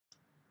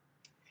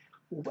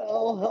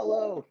Well,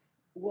 hello.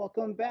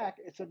 Welcome back.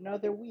 It's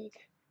another week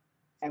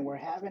and we're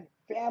having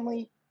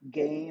family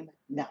game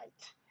night.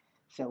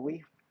 So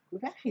we've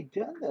actually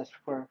done this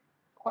for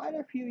quite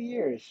a few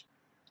years.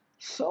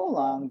 So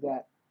long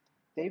that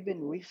they've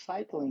been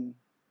recycling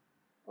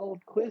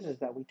old quizzes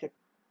that we took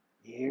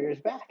years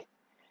back.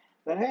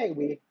 But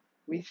hey,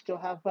 we still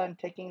have fun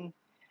taking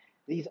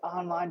these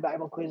online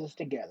Bible quizzes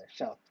together.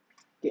 So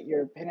get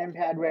your pen and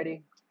pad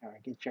ready or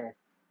get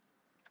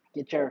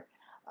your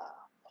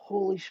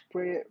Holy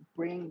Spirit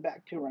bring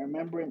back to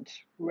remembrance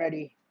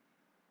ready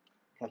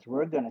because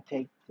we're going to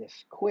take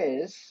this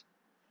quiz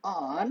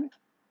on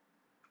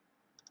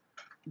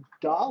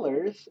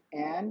dollars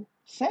and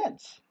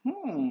cents.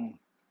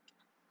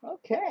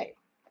 Okay.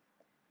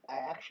 I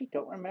actually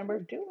don't remember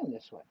doing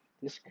this one.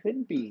 This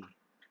could be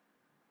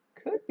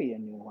a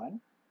new one.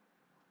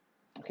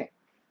 Okay,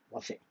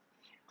 we'll see.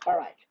 All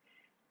right.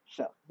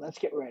 So let's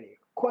get ready.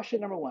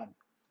 Question number one.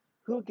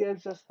 Who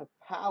gives us the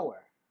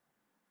power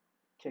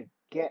to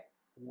get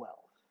wealth?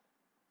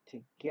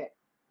 To get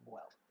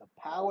wealth. The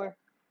power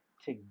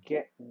to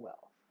get wealth.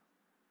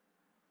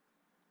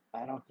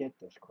 I don't get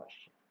this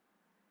question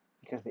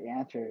because the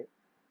answer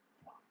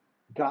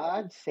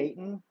God,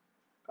 Satan,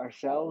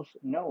 ourselves,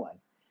 no one.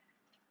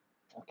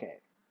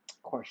 Okay,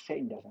 of course,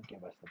 Satan doesn't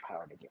give us the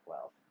power to get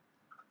wealth.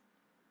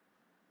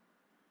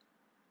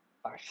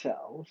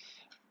 Ourselves,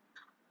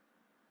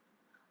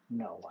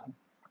 no one.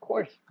 Of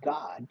course,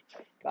 God.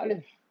 God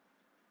is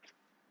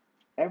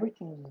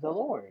everything is the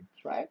Lord's,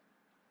 right?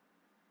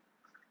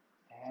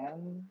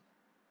 And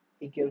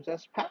He gives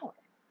us power.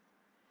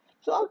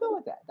 So I'll go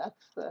with that.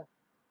 That's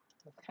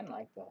kind of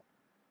like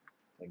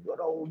the good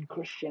old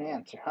Christian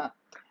answer, huh?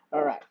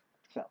 All right,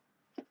 so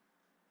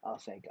I'll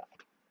say God.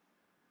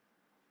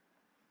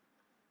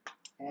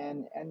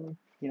 And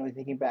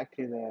thinking back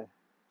to the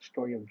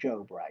story of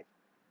Job, right?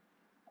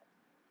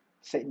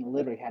 Satan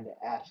literally had to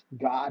ask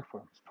God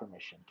for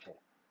permission to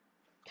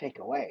take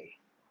away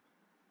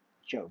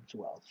Job's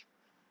wealth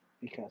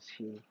because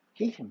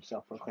he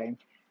himself proclaimed,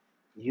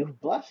 "You've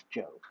blessed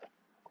Job.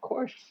 Of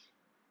course,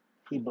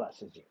 he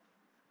blesses you."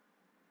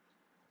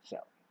 So,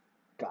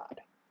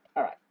 God.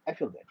 All right, I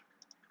feel good.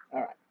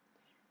 All right.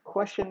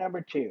 Question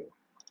number two.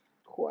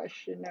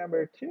 Question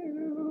number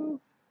two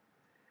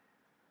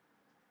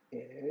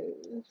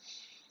is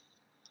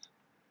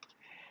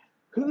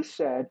who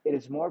said it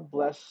is more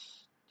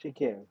blessed to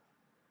give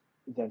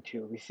than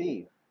to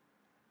receive?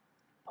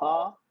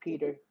 Paul,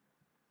 Peter,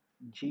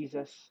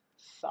 Jesus,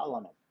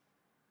 Solomon.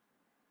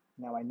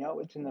 Now I know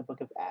it's in the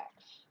book of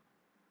Acts,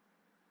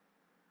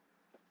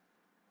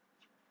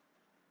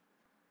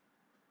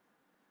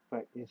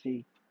 but is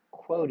he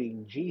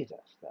quoting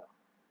Jesus though?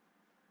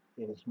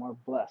 It is more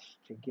blessed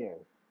to give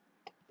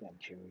than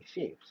to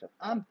receive. So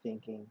I'm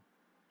thinking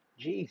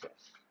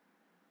Jesus.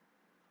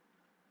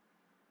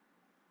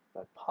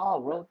 But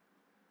Paul wrote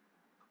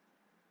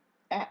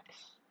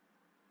Acts,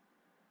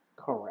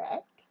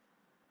 correct?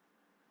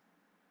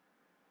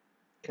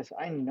 Because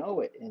I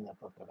know it in the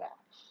book of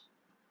Acts.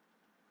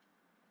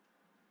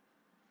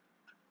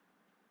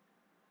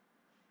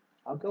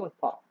 I'll go with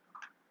Paul.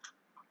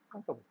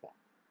 I'll go with that.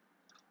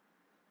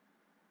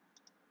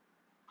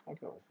 I'll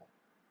go with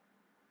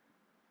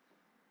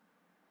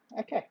that.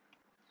 Okay.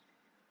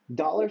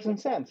 Dollars and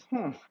cents.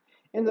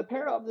 In the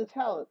parable of the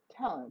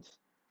talents,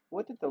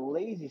 what did the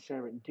lazy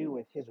servant do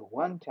with his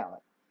one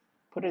talent?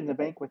 Put it in the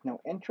bank with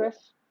no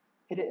interest,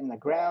 hid it in the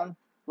ground,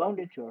 loaned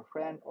it to a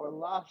friend, or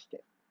lost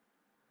it?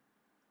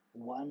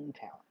 One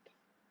talent.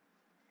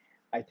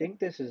 I think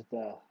this is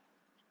the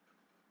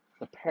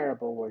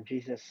parable where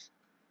Jesus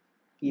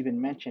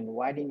even mentioned,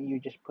 why didn't you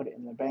just put it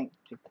in the bank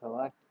to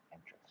collect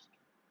interest?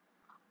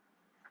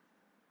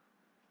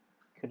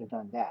 Could have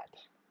done that.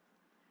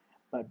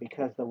 But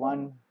because the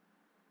one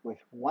with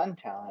one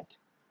talent,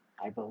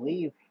 I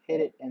believe,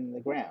 hit it in the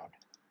ground.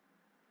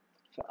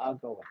 So I'll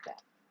go with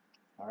that.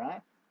 All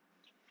right?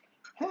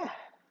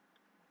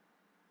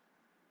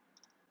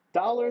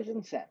 Dollars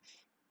and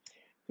cents.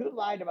 Who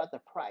lied about the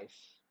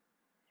price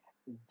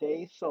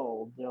they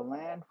sold their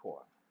land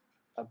for?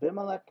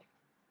 Abimelech,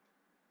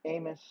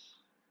 Amos,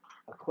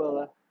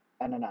 Aquila,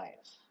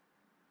 Ananias.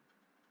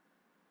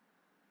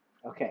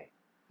 Okay,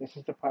 this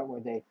is the part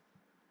where they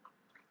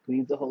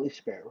grieved the Holy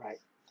Spirit, right?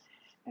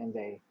 And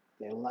they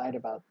lied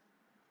about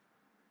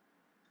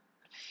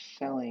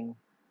selling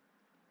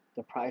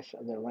the price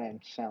of their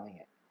land, selling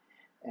it.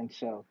 And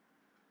so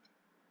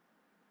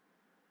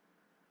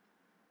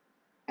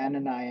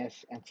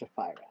Ananias and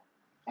Sapphira.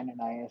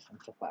 Ananias and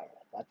Sapphira.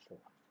 That's the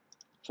one.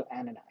 So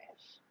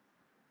Ananias.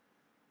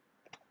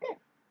 Okay,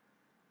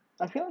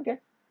 I'm feeling good.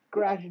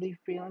 Gradually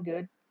feeling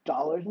good.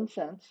 Dollars and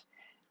cents.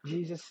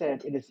 Jesus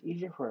said it is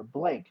easier for a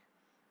blank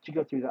to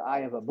go through the eye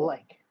of a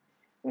blank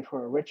than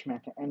for a rich man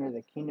to enter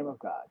the kingdom of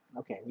God.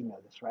 Okay, we know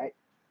this, right?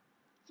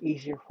 It's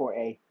easier for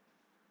a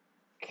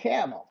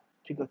camel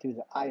to go through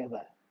the eye of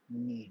a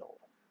needle.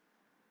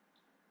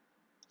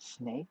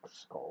 Snake,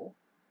 skull,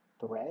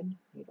 thread,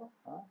 needle,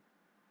 huh?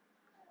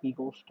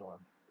 Eagle,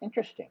 storm.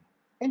 Interesting.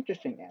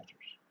 Interesting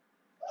answers.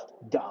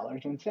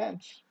 Dollars and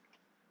cents.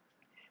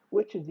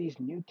 Which of these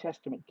New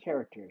Testament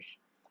characters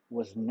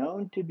was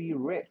known to be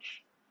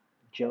rich?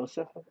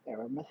 Joseph of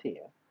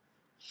Arimathea,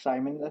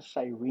 Simon the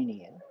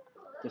Cyrenian,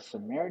 the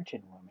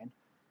Samaritan woman,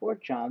 or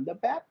John the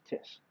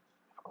Baptist?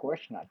 Of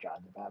course, not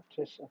John the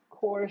Baptist. Of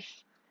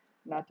course,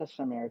 not the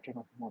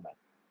Samaritan woman.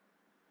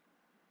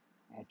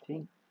 I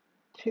think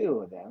two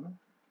of them.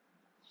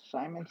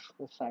 Simon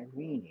the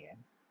Cyrenian,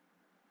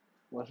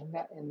 wasn't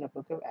that in the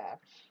book of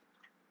Acts?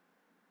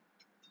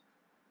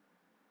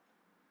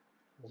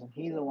 Wasn't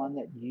he the one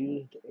that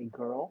used a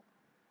girl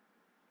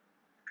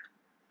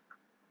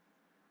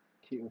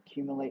to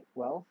accumulate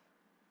wealth?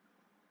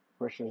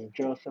 Versus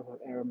Joseph of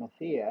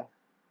Arimathea,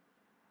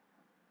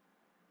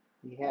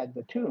 he had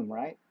the tomb,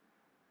 right?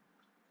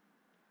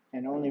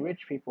 And only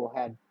rich people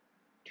had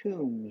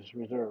tombs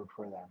reserved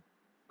for them,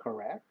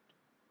 correct?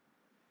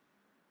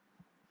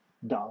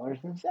 Dollars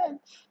and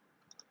cents.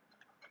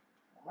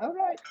 All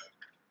right.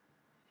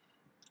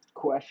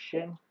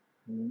 Question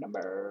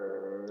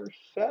number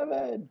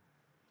 7.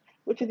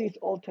 Which of these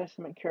Old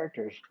Testament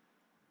characters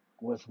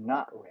was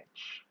not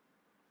rich?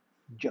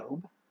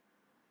 Job,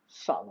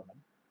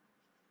 Solomon,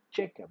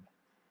 Jacob.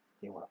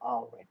 They were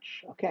all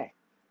rich. Okay.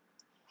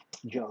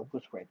 Job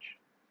was rich,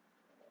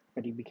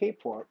 but he became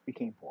poor,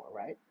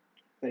 right?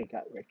 But he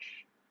got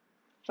rich.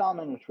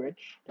 Solomon was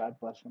rich. God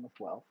blessed him with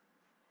wealth.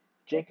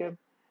 Jacob,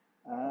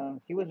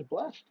 he was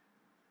blessed,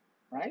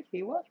 right?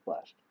 He was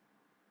blessed.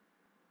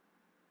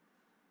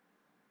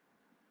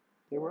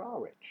 They were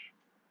all rich,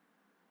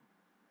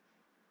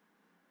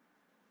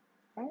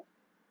 right?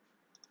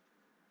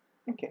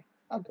 Okay,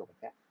 I'll go with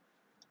that.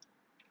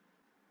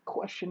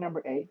 Question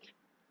number 8.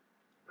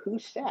 Who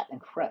sat in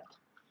front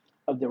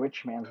of the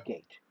rich man's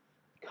gate,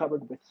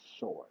 covered with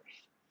sores?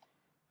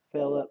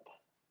 Philip,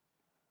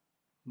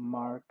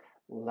 Mark,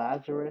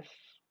 Lazarus,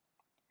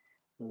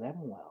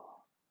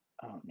 Lemuel.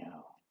 Oh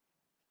no.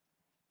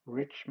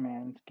 Rich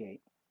man's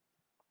gate,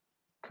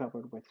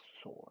 covered with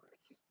sores.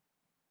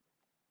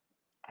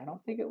 I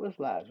don't think it was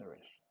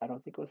Lazarus. I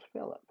don't think it was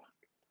Philip.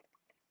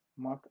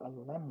 Mark or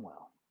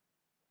Lemuel.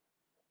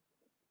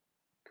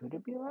 Could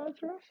it be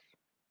Lazarus?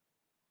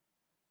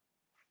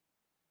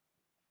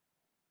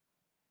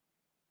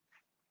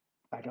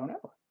 I don't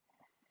know.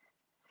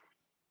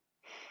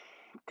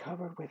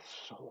 Covered with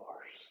sores.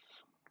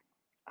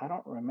 I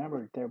don't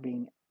remember there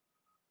being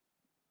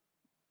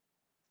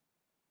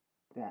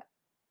that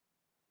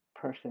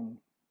person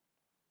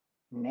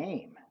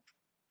name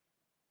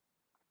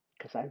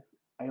because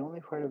I only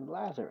heard of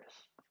Lazarus.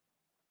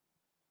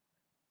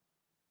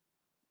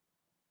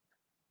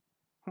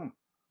 Hmm.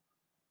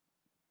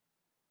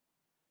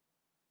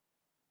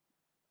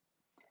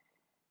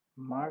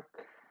 Mark,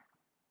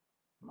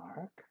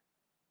 Mark,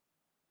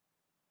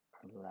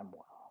 or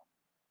Lemuel.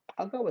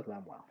 I'll go with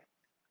Lemuel.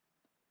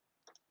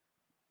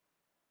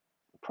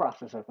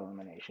 Process of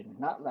elimination.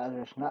 Not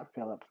Lazarus, not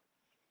Philip,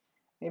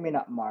 maybe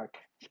not Mark,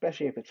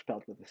 especially if it's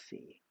spelled with a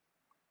C.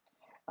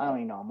 I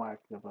only know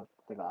Mark,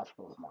 the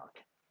Gospel of Mark.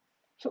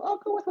 So I'll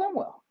go with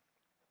Lemuel.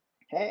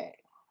 Hey,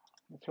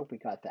 let's hope we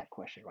got that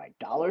question right.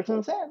 Dollars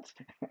and cents.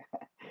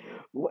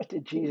 What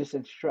did Jesus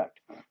instruct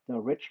the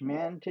rich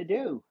man to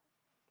do?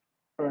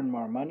 Earn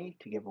more money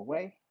to give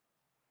away,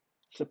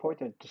 support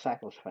the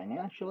disciples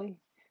financially,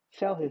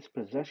 sell his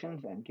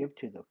possessions and give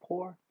to the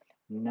poor,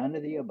 none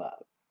of the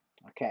above.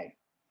 Okay,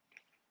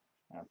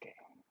 okay.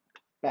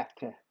 Back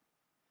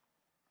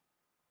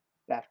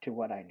to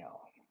what I know,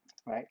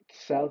 right?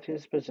 Sell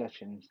his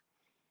possessions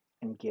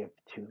and give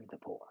to the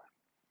poor.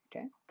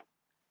 Okay?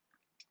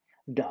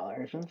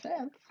 Dollars and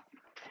cents.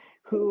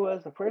 Who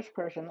was the first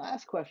person,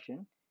 last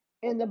question,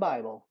 in the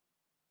Bible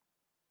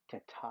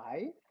to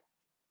tithe?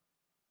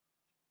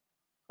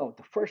 Oh,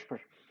 the first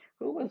person.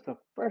 Who was the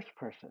first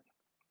person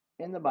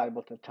in the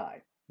Bible to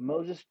tithe?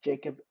 Moses,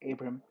 Jacob,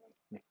 Abram,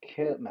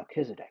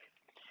 Melchizedek.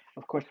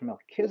 Of course,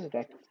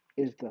 Melchizedek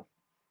is the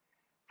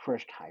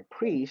first high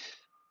priest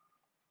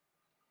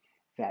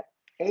that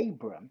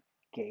Abram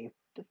gave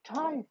the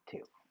tithe to.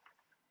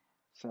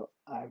 So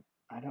I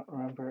don't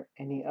remember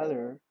any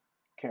other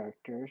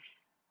characters,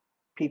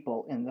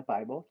 people in the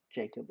Bible,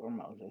 Jacob or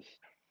Moses,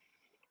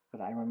 but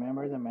I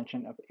remember the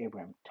mention of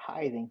Abram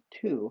tithing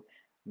to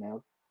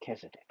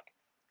Melchizedek.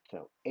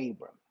 So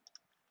Abram.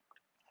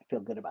 I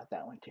feel good about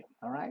that one too.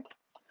 All right.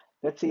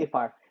 Let's see if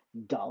our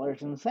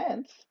dollars and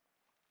cents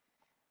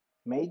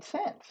made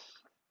sense.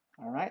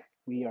 All right.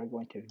 We are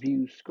going to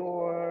view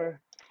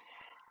score,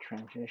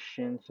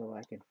 transition, so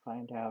I can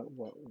find out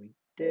what we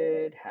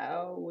did,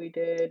 how we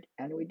did,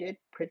 and we did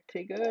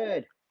pretty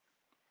good.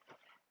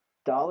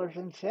 Dollars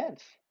and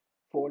cents,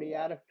 40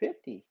 out of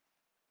 50,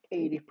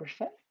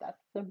 80%. That's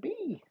the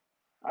B.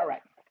 All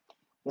right.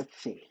 Let's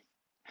see.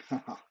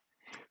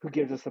 Who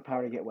gives us the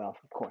power to get wealth?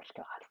 Of course,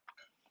 God.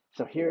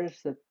 So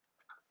here's the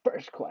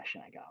first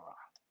question I got wrong.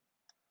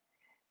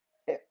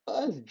 It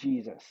was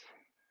Jesus.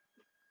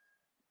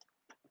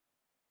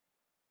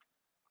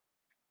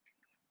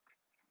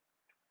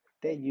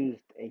 They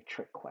used a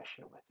trick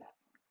question with that.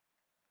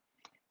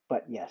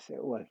 But yes,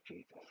 it was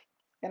Jesus.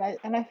 And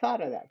I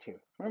thought of that too.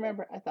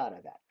 Remember, I thought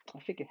of that. I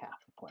should get half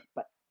the point,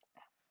 but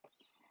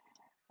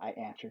I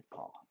answered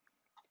Paul.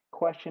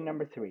 Question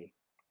number 3.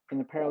 In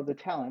the parable of the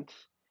talents,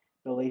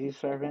 the lazy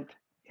servant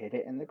hid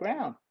it in the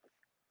ground.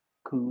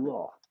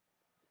 Cool.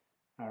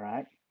 All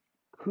right.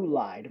 Who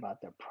lied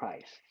about the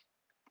price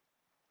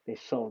they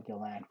sold the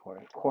land for?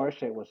 Of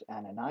course, it was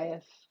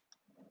Ananias.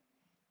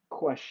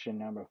 Question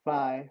number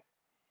 5.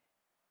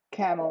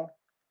 Camel.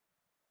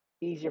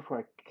 Easier for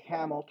a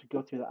camel to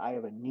go through the eye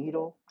of a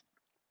needle.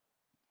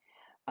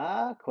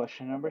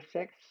 Question number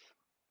 6.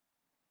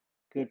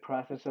 Good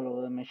process of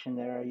elimination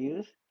that are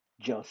used.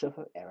 Joseph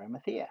of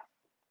Arimathea.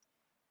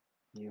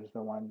 He was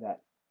the one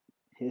that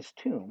his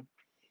tomb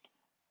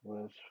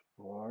was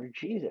for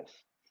Jesus.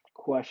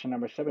 Question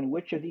number 7.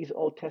 Which of these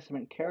Old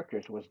Testament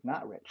characters was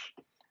not rich?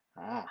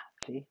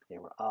 See, they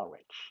were all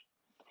rich.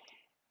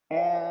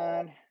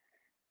 And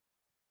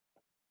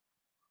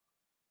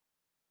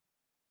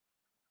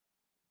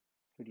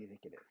who do you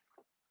think it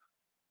is?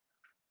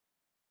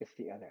 It's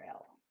the other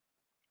L.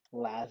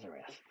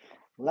 Lazarus.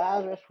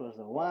 Lazarus was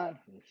the one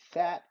who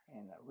sat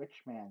in the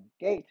rich man's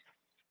gate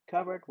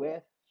covered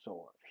with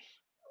sores.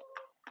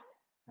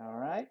 All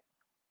right.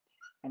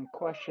 And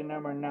question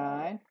number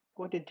 9.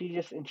 What did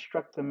Jesus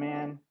instruct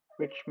the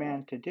rich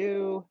man to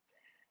do?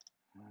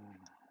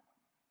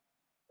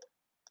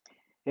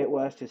 It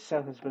was to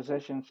sell his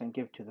possessions and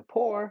give to the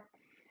poor.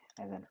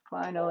 And then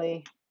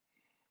finally,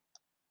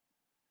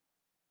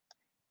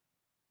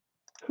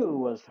 who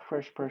was the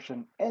first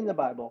person in the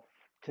Bible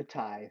to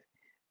tithe?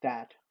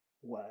 That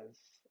was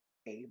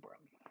Abram.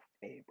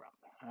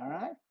 All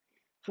right.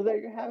 So there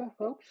you have it,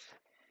 folks.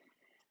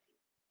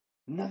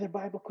 Another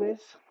Bible quiz.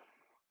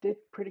 Did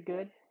pretty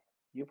good.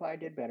 You probably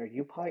did better.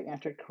 You probably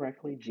answered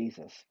correctly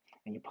Jesus,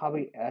 and you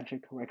probably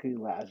answered correctly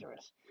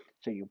Lazarus.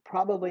 So you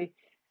probably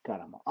got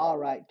them all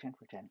right. 10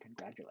 for 10.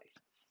 Congratulations.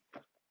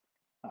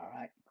 All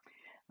right.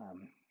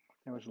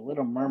 There was a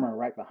little murmur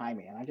right behind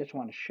me, and I just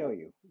want to show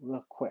you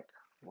real quick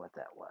what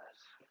that was.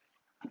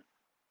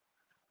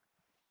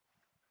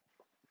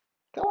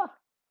 Koa.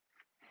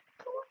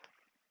 Koa.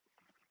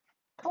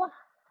 Koa.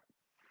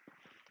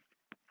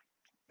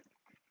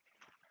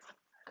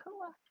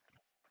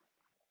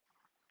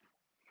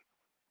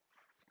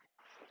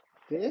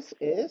 This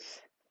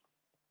is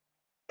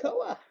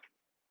Koa.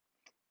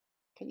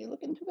 Can you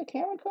look into the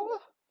camera, Koa,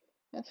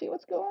 and see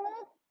what's going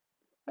on?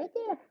 Right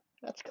there.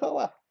 That's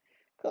Koa.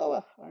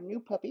 Koa, our new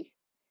puppy.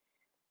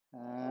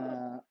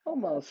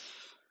 Almost,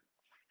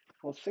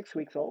 6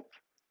 weeks old.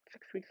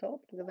 6 weeks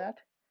old. Look at that.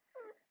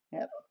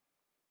 Yep.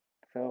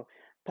 So,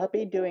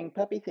 puppy doing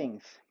puppy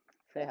things.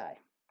 Say hi.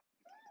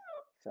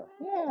 So,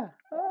 yeah.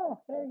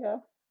 Oh, there you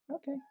go.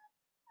 Okay.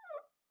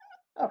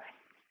 All right.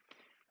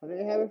 Well, there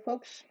you have it,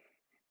 folks.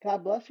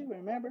 God bless you.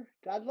 Remember,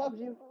 God loves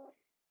you,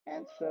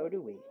 and so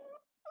do we.